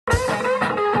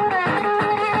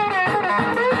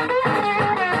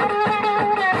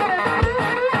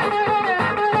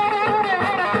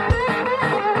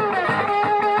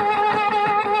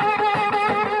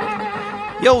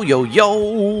Yo, yo,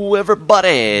 yo,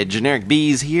 everybody!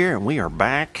 Generikb's here, and we are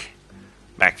back.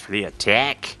 Back for the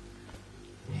attack.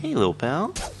 Hey, little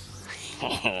pal.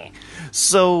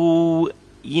 So,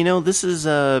 you know, this is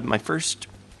my first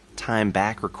time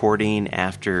back recording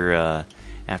after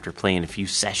playing a few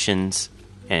sessions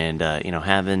and, you know,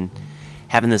 having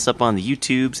this up on the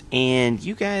YouTubes. And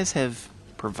you guys have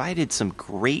provided some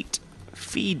great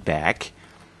feedback,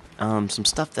 some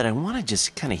stuff that I want to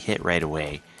just kind of hit right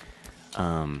away.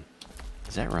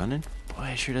 Is that running?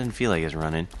 Boy, it sure doesn't feel like it's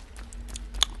running.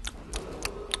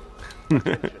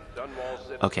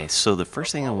 Okay, so the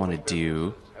first thing I want to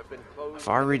do, I've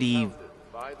already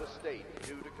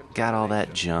got all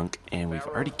that junk, and we've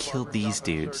already killed these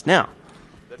dudes. Now,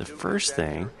 the first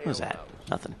thing, what was that?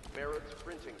 Nothing.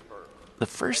 The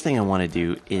first thing I want to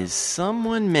do is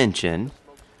someone mentioned,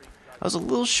 I was a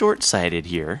little short-sighted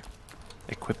here,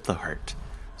 equip the heart.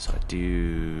 So I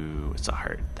do, it's a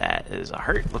heart. That is a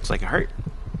heart. Looks like a heart.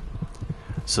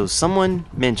 So someone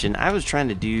mentioned, I was trying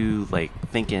to do, like,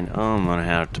 thinking, oh, I'm going to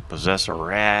have to possess a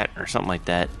rat or something like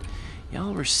that.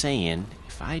 Y'all were saying,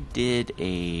 if I did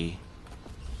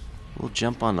we'll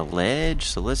jump on the ledge.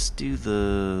 So let's do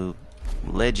the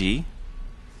ledgy.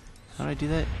 How do I do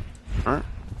that?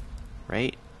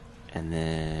 Right? And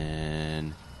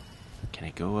then, can I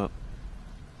go up?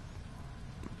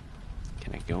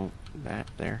 Can I go back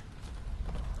there?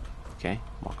 Okay,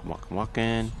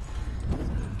 walking.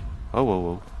 Oh,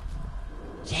 whoa.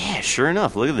 Yeah, sure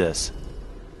enough, look at this.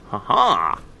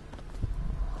 Haha.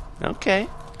 Okay.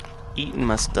 Eating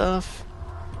my stuff.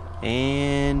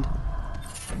 And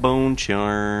bone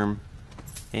charm.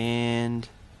 And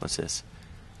what's this?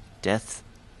 Death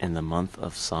in the month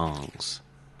of songs.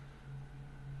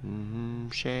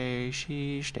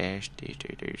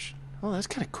 Oh, that's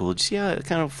kind of cool. Did you see how it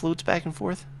kind of floats back and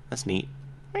forth? That's neat.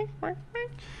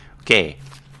 Okay.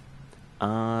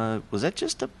 Was that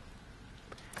just a...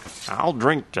 I'll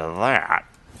drink to that.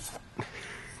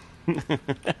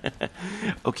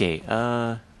 Okay,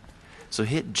 so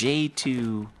hit J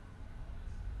to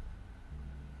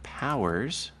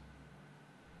powers.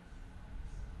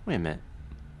 Wait a minute.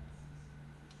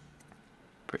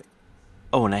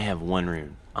 Oh, and I have one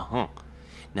rune.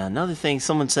 Now, another thing,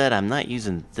 someone said I'm not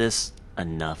using this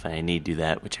enough, and I need to do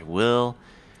that, which I will.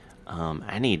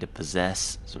 I need to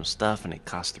possess some stuff, and it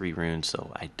costs 3 runes,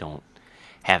 so I don't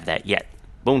have that yet.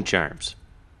 Bone charms.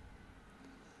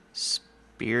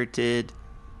 Spirited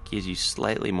gives you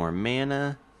slightly more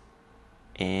mana,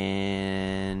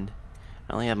 and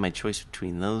I only have my choice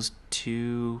between those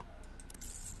two.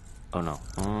 Oh no.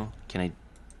 Can I?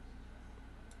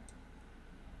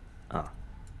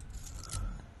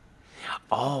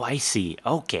 Oh, I see.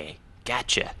 Okay,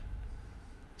 gotcha.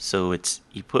 So it's,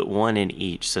 you put 1 in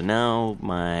each. So now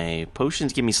my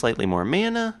potions give me slightly more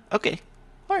mana. Okay,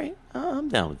 alright, I'm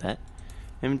down with that.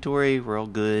 Inventory, we're all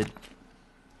good.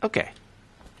 Okay.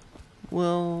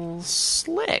 Well,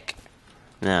 slick.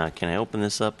 Now, can I open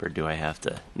this up, or do I have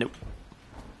to? Nope.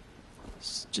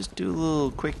 Let's just do a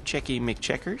little quick checky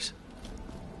McCheckers.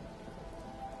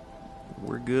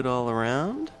 We're good all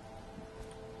around.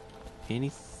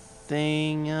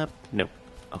 Anything up? Nope.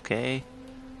 Okay.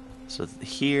 So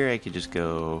here I could just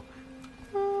go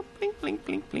blink, blink,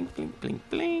 blink, blink, blink, blink,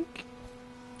 blink.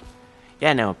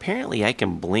 Yeah, now apparently I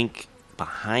can blink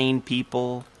behind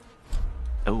people.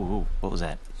 Oh, what was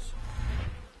that?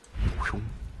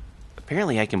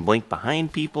 Apparently I can blink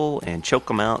behind people and choke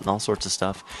them out and all sorts of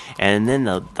stuff. And then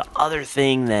the other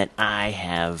thing that I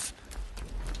have,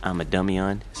 I'm a dummy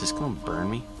on. Is this going to burn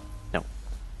me? No.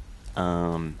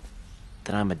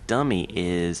 That I'm a dummy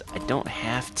is I don't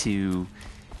have to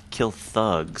kill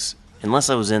thugs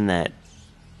unless I was in that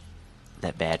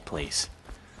bad place.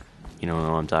 You know what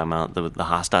I'm talking about? The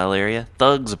hostile area.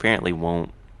 Thugs apparently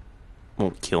won't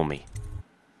kill me.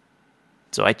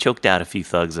 So I choked out a few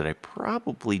thugs that I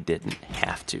probably didn't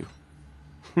have to.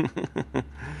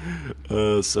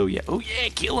 So yeah. Oh yeah,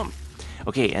 kill them.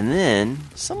 Okay, and then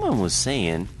someone was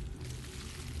saying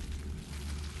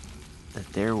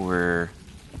that there were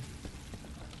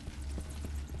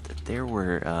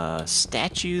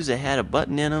statues that had a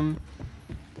button in them,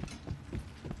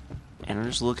 and I'm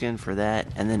just looking for that.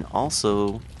 And then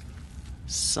also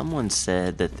someone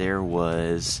said that there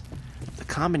was the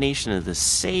combination of the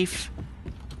safe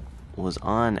was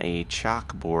on a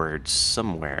chalkboard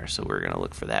somewhere, so we're gonna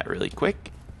look for that really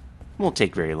quick. Won't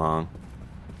take very long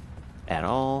at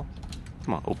all.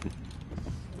 Come on, open.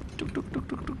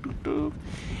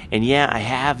 And yeah, I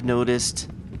have noticed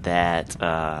that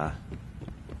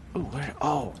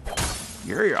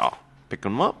yeah, pick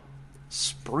them up.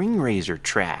 Spring razor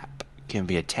trap can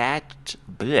be attached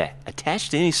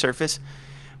to any surface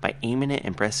By aiming it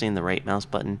and pressing the right mouse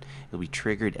button, it'll be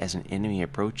triggered as an enemy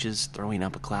approaches, throwing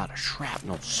up a cloud of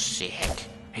shrapnel. Sick.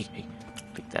 Hey,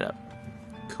 pick that up.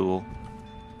 Cool.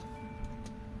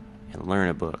 And learn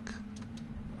a book.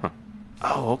 Huh.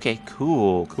 Oh, okay,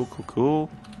 cool.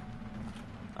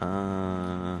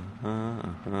 I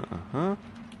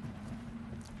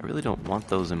really don't want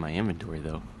those in my inventory,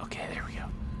 though. Okay, there we go.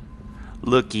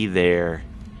 Looky there.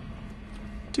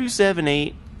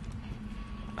 278.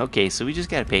 Okay, so we just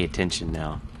gotta pay attention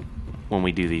now when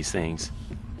we do these things.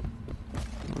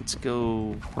 Let's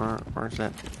go. Where's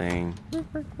that thing? There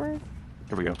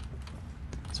we go.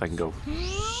 So I can go.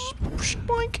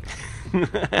 Boink.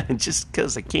 Just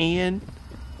because I can.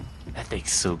 That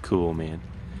thing's so cool, man.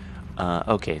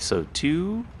 Okay, so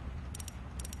 2,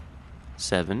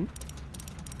 7,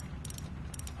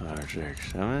 5,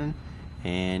 6, 7,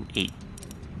 and 8.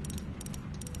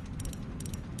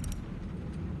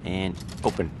 And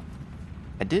open.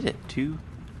 I did it. 2,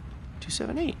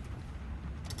 7, 8.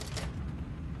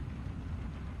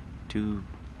 2.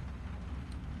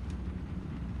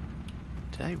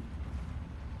 Did I?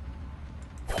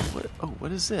 What? Oh,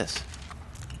 what is this?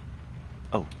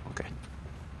 Oh, okay.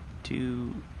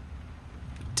 2.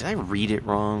 Did I read it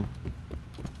wrong?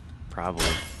 Probably.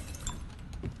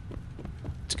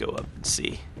 Let's go up and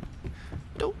see.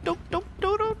 Do.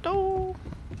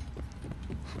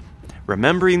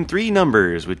 Remembering 3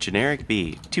 numbers with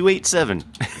Generikb. 287.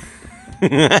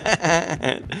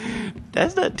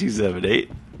 That's not 278.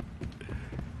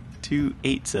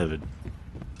 287.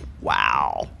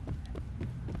 Wow.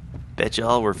 Bet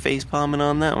y'all were face palming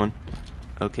on that one.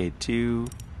 Okay, 2,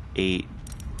 8.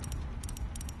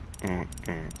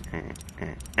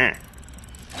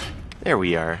 There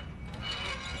we are.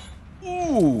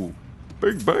 Ooh,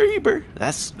 big baby.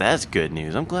 That's good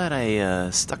news. I'm glad I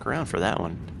stuck around for that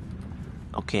one.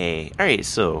 Okay, all right.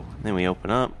 So then we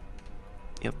open up.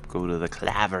 Yep, go to the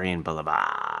Clavering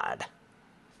Boulevard.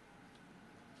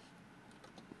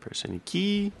 Press any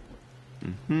key.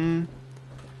 Now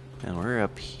we're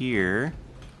up here.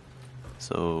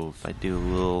 So if I do a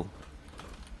little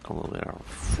bit of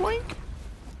flank.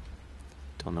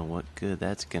 Don't know what good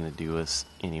that's gonna do us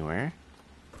anywhere.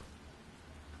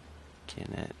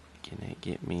 Can it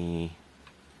get me?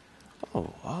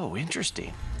 Oh,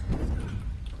 interesting.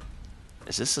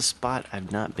 Is this a spot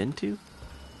I've not been to?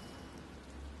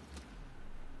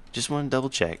 Just want to double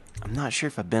check. I'm not sure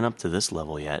if I've been up to this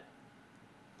level yet.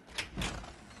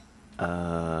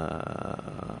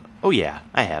 Oh yeah,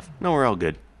 I have. No, we're all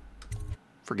good.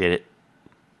 Forget it.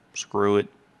 Screw it.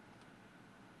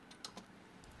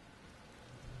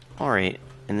 Alright,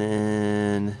 and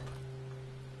then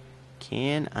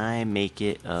can I make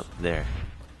it up there?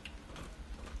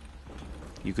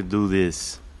 You could do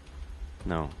this.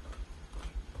 No.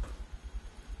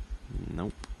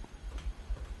 Nope.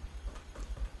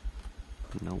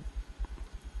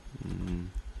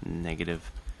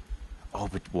 Negative. Oh,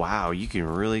 but wow, you can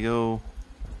really go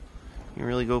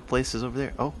places over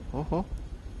there. Oh.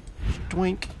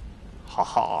 Twink.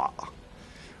 Ha.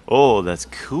 Oh, that's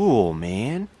cool,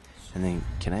 man. And then,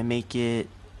 can I make it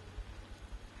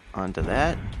onto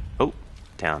that? Oh,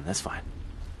 down. That's fine.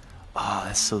 Oh,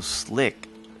 that's so slick.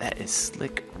 That is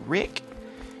slick Rick.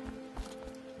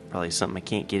 Probably something I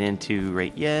can't get into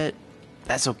right yet.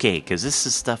 That's okay, because this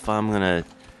is stuff I'm gonna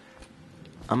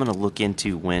look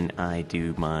into when I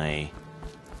do my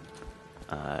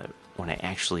when I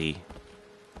actually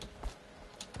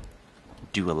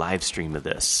do a live stream of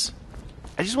this.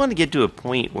 I just want to get to a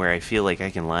point where I feel like I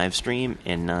can live stream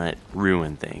and not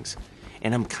ruin things.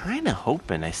 And I'm kind of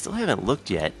hoping, I still haven't looked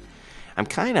yet, I'm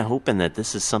kind of hoping that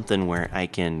this is something where I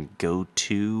can go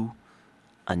to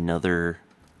another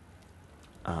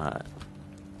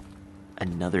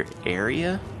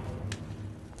area.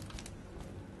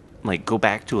 Like, go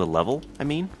back to a level, I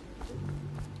mean.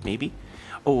 Maybe.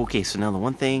 Oh, okay, so now the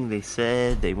one thing they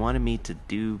said, they wanted me to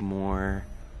do more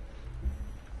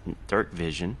dark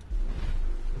vision.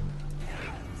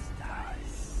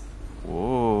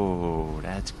 Whoa,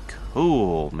 that's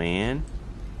cool, man.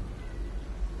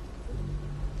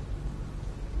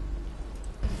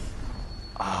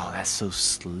 Oh, that's so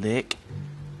slick.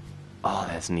 Oh,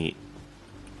 that's neat.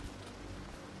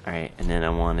 Alright, and then I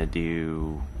want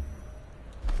to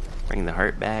bring the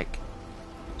heart back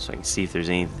so I can see if there's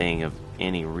anything of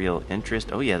any real interest.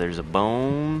 Oh yeah, there's a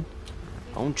bone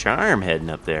charm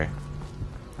heading up there.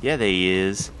 Yeah, there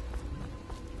is.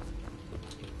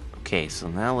 Okay, so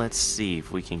now let's see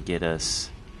if we can get us...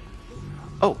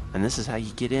 Oh, and this is how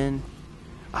you get in.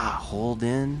 Hold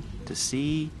in to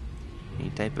see any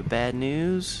type of bad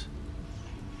news.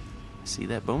 See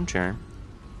that bone charm.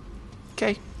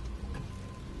 Okay.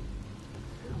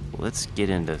 let's get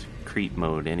into creep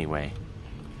mode anyway.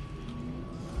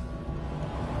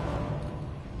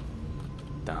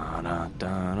 Da da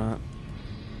da da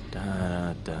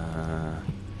da da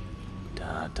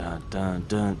da da da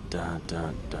da da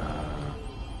da da.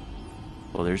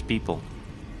 Well, there's people.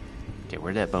 Okay,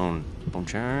 where'd that bone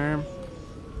charm?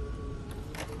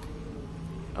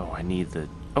 Oh, I need the.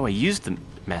 Oh, I used the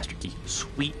master key.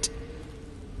 Sweet.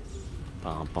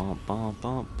 Bum bum bum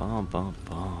bum bum bum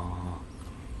bum.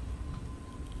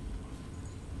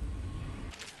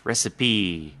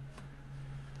 Recipe.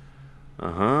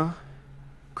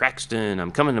 Crackston,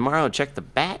 I'm coming tomorrow to check the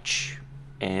batch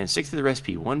and stick to the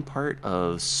recipe. 1 part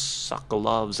of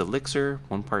Sokolov's elixir,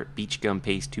 1 part beach gum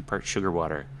paste, 2 parts sugar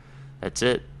water. That's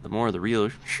it. The more the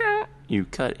real you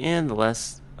cut in, the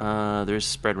less there's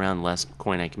spread around, the less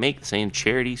coin I can make. The same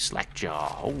charity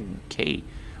slackjaw. Okay.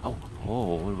 Oh,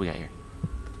 what do we got here?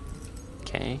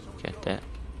 Okay, got that.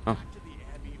 Oh.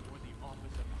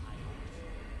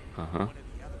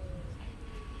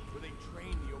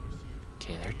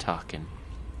 Okay, they're talking.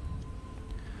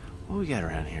 What we got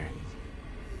around here?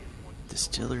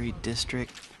 Distillery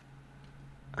district.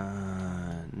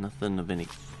 Nothing of any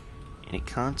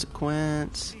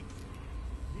consequence.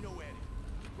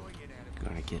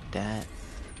 Gonna get that.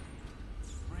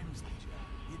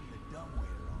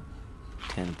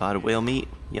 10 pot of whale meat.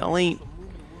 Y'all ain't.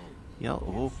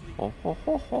 Y'all.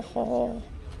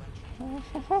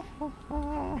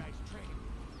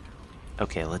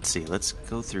 Okay, let's see. Let's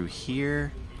go through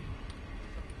here.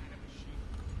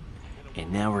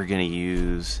 And now we're gonna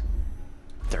use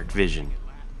dark vision.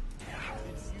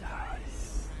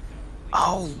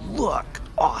 Oh, look!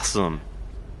 Awesome!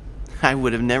 I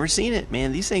would have never seen it,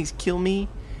 man. These things kill me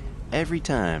every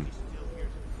time.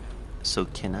 So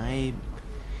can I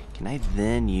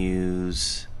then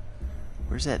use...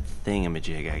 Where's that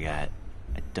thingamajig I got?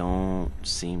 I don't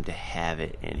seem to have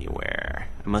it anywhere.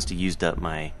 I must have used up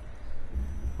my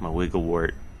wiggle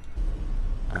wart.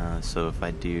 So if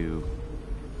I do...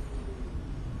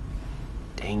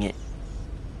 Dang it.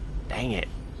 Dang it.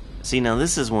 See, now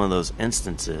this is one of those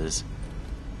instances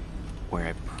where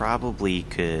I probably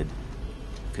could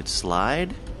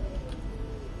slide.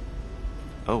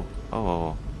 Oh,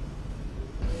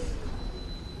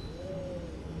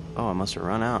 I must have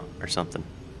run out or something.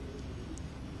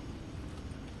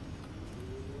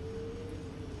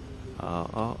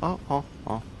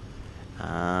 Oh.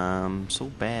 I'm so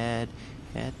bad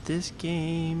at this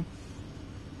game.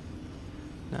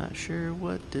 Not sure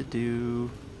what to do.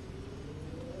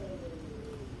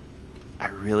 I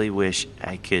really wish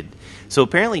I could. So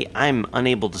apparently I'm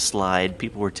unable to slide.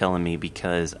 People were telling me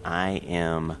because I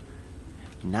am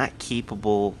not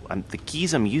capable. The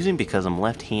keys I'm using because I'm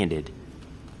left-handed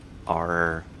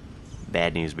are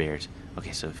bad news bears.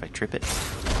 Okay, so if I trip it.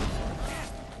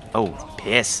 Oh,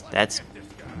 piss. That's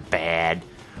bad.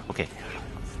 Okay.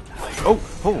 Oh,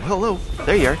 hello.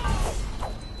 There you are.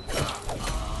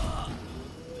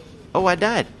 Oh, I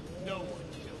died.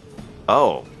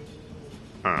 Oh.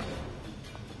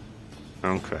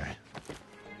 Okay.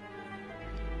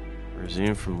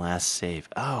 Resume from last save.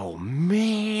 Oh,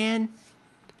 man.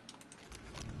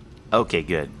 Okay,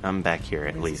 good. I'm back here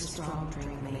at least.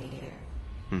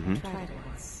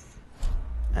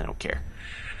 I don't care.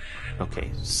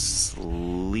 Okay,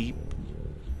 sleep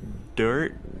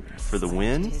dirt for the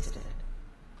win.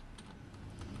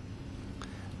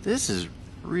 This is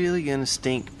really gonna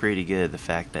stink pretty good, the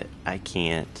fact that I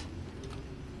can't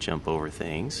jump over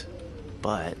things.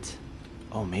 But,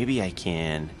 oh, maybe I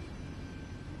can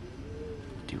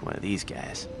do one of these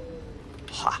guys.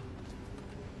 Ha!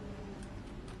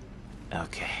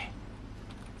 Okay.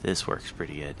 This works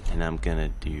pretty good. And I'm gonna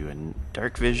do a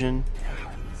dark vision.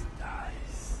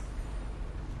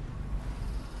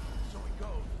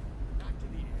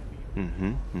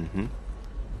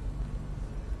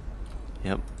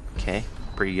 Yep. Okay.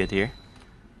 Pretty good here.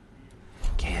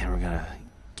 Okay, then we're gonna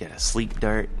get a sleep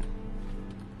dart.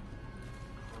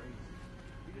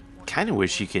 Kinda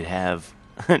wish you could have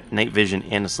night vision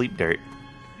and a sleep dart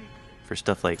for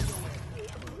stuff like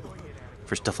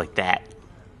that.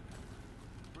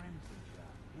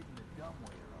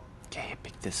 Okay,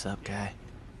 pick this up, guy.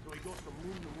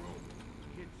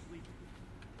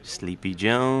 Sleepy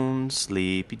Jones,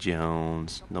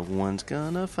 no one's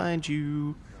gonna find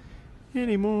you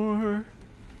anymore.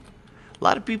 A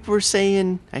lot of people are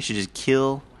saying I should just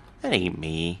kill. That ain't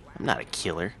me. I'm not a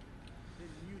killer.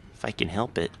 If I can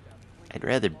help it, I'd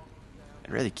rather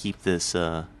keep this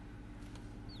civil.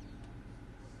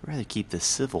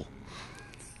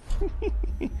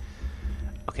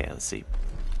 Okay, let's see.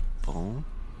 Boom.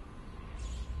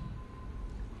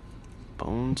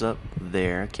 Bones up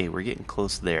there. Okay, we're getting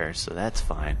close there, so that's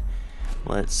fine.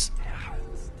 Let's...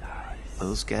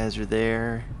 Those guys are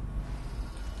there.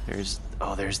 There's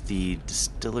the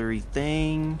distillery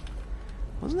thing.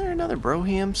 Wasn't there another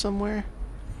Broham somewhere?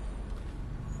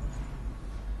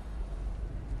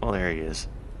 Oh, there he is.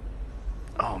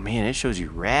 Oh man, it shows you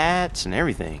rats and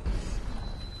everything.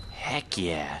 Heck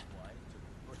yeah.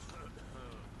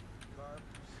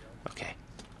 Okay,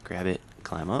 grab it,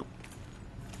 climb up.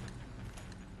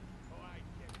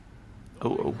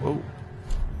 Oh.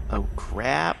 Oh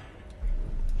crap.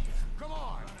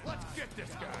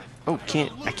 Oh,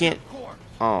 I can't.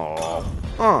 Oh.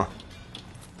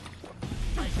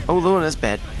 Oh, Lord, that's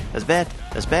bad. That's bad.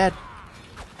 That's bad.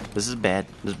 This is bad.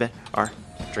 This is bad. R,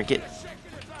 drink it.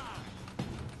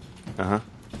 Uh-huh.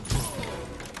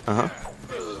 Uh-huh.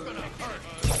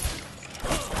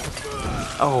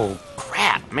 Oh,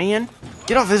 crap, man.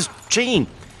 Get off his chain.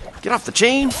 Get off the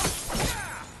chain.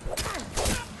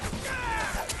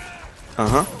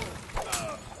 Uh-huh.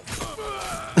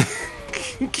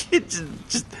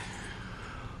 just...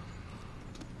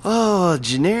 Oh,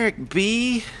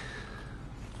 Generikb.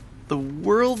 The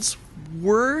world's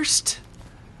worst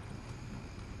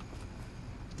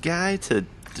guy to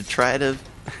try to...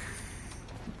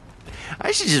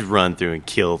 I should just run through and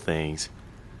kill things.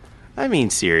 I mean,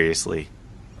 seriously.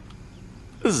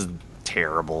 This is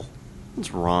terrible.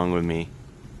 What's wrong with me?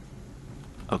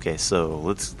 Okay, so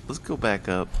let's go back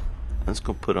up. Let's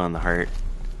go put on the heart.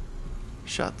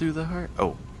 Shot through the heart.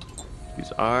 Oh,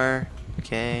 use R.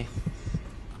 Okay.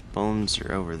 Bones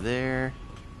are over there.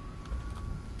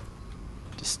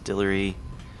 Distillery.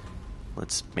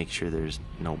 Let's make sure there's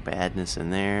no badness in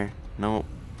there. Nope.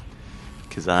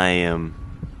 Because I am...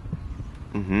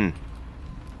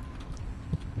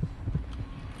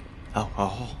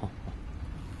 Oh.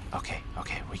 Okay,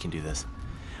 we can do this.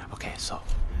 Okay, so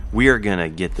we are gonna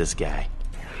get this guy.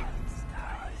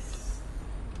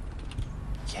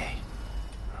 Okay.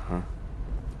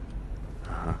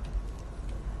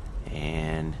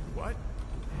 And... What?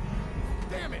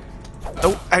 Damn it!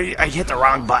 Oh, I hit the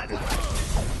wrong button.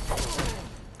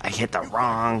 I hit the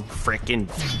wrong freaking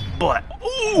butt.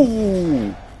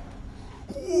 Ooh!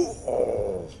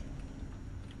 Ooh.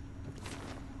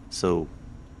 So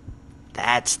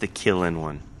that's the killing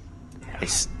one.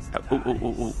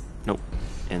 Nope.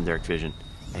 And dark vision.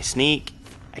 I sneak.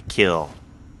 I kill.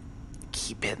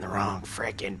 Keep hitting the wrong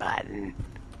freaking button.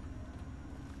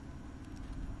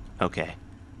 Okay.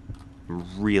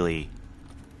 Really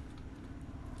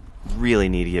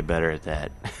need to get better at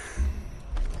that.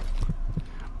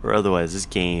 Or otherwise this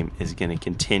game is going to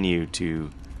continue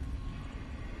to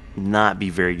not be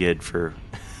very good for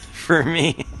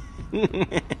me.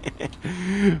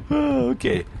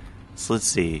 Okay. So let's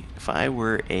see. If I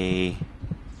were a...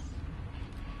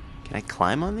 Can I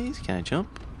climb on these? Can I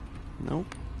jump?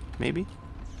 Nope. Maybe?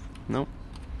 Nope.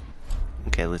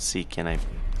 Okay, let's see. Can I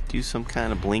do some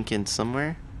kind of blinking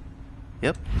somewhere?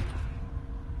 Yep.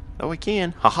 Oh, I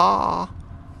can. Haha.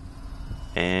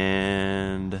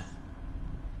 And...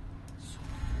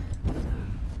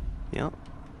 Yep.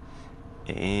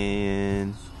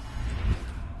 And...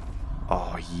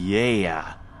 Oh,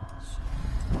 yeah.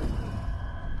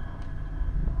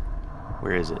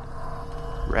 Where is it?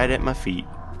 Right at my feet.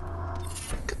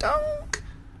 Ka-donk!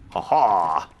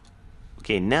 Haha.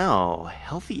 Okay, now,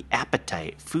 healthy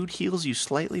appetite. Food heals you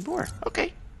slightly more.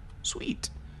 Okay,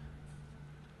 sweet.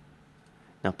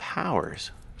 Now, powers.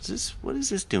 What is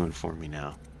this doing for me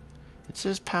now? It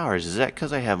says powers. Is that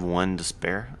because I have 1 to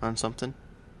spare on something?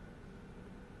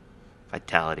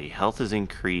 Vitality. Health is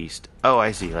increased. Oh,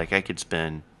 I see. Like I could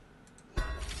spend...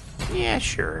 Yeah,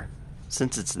 sure.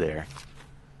 Since it's there.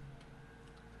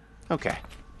 Okay.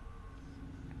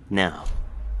 Now,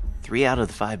 3 out of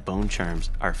the 5 bone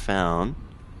charms are found.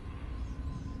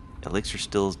 Elixir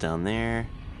stills down there.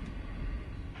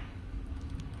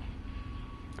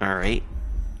 Alright.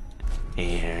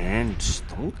 And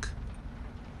stunk.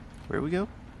 Where we go?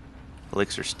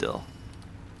 Elixir still.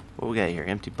 What we got here?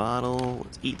 Empty bottle.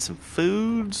 Let's eat some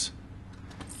foods.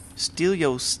 Steal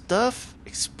your stuff.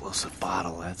 Explosive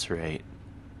bottle. That's right.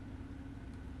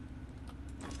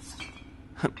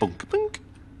 Bunk, bunk.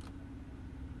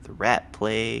 The rat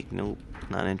plague. Nope.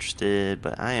 Not interested.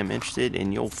 But I am interested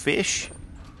in your fish.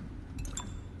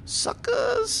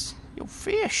 Suckers. Your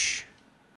fish.